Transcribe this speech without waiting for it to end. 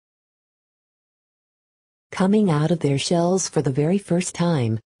Coming out of their shells for the very first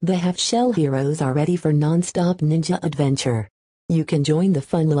time, the half-shell heroes are ready for non-stop ninja adventure. You can join the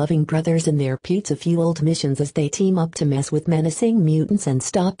fun-loving brothers in their pizza-fueled missions as they team up to mess with menacing mutants and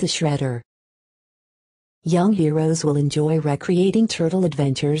stop the Shredder. Young heroes will enjoy recreating turtle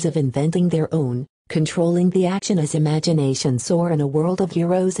adventures of inventing their own, controlling the action as imaginations soar in a world of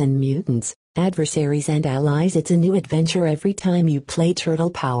heroes and mutants, adversaries and allies. It's a new adventure every time you play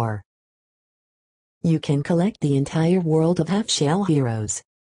Turtle Power. You can collect the entire world of half-shell heroes.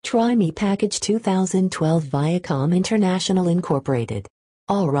 Try Me Package 2012 Viacom International Incorporated.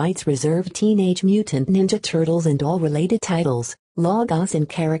 All rights reserved. Teenage Mutant Ninja Turtles and all related titles, logos and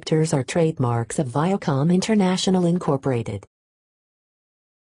characters are trademarks of Viacom International Incorporated.